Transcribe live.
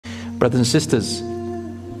Brothers and sisters,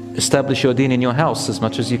 establish your deen in your house as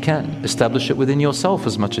much as you can. Establish it within yourself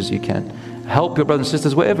as much as you can. Help your brothers and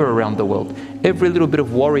sisters wherever around the world. Every little bit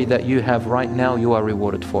of worry that you have right now, you are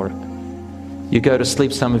rewarded for it. You go to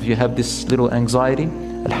sleep, some of you have this little anxiety.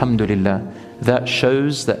 Alhamdulillah, that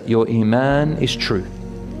shows that your iman is true.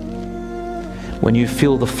 When you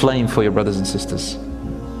feel the flame for your brothers and sisters,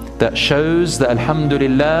 that shows that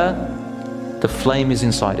alhamdulillah, the flame is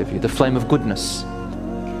inside of you, the flame of goodness.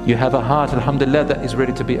 You have a heart, alhamdulillah, that is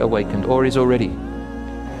ready to be awakened or is already.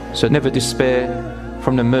 So never despair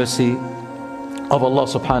from the mercy of Allah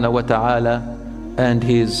subhanahu wa ta'ala and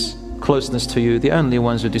His closeness to you. The only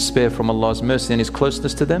ones who despair from Allah's mercy and His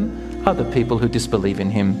closeness to them are the people who disbelieve in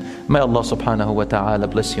Him. May Allah subhanahu wa ta'ala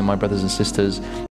bless you, my brothers and sisters.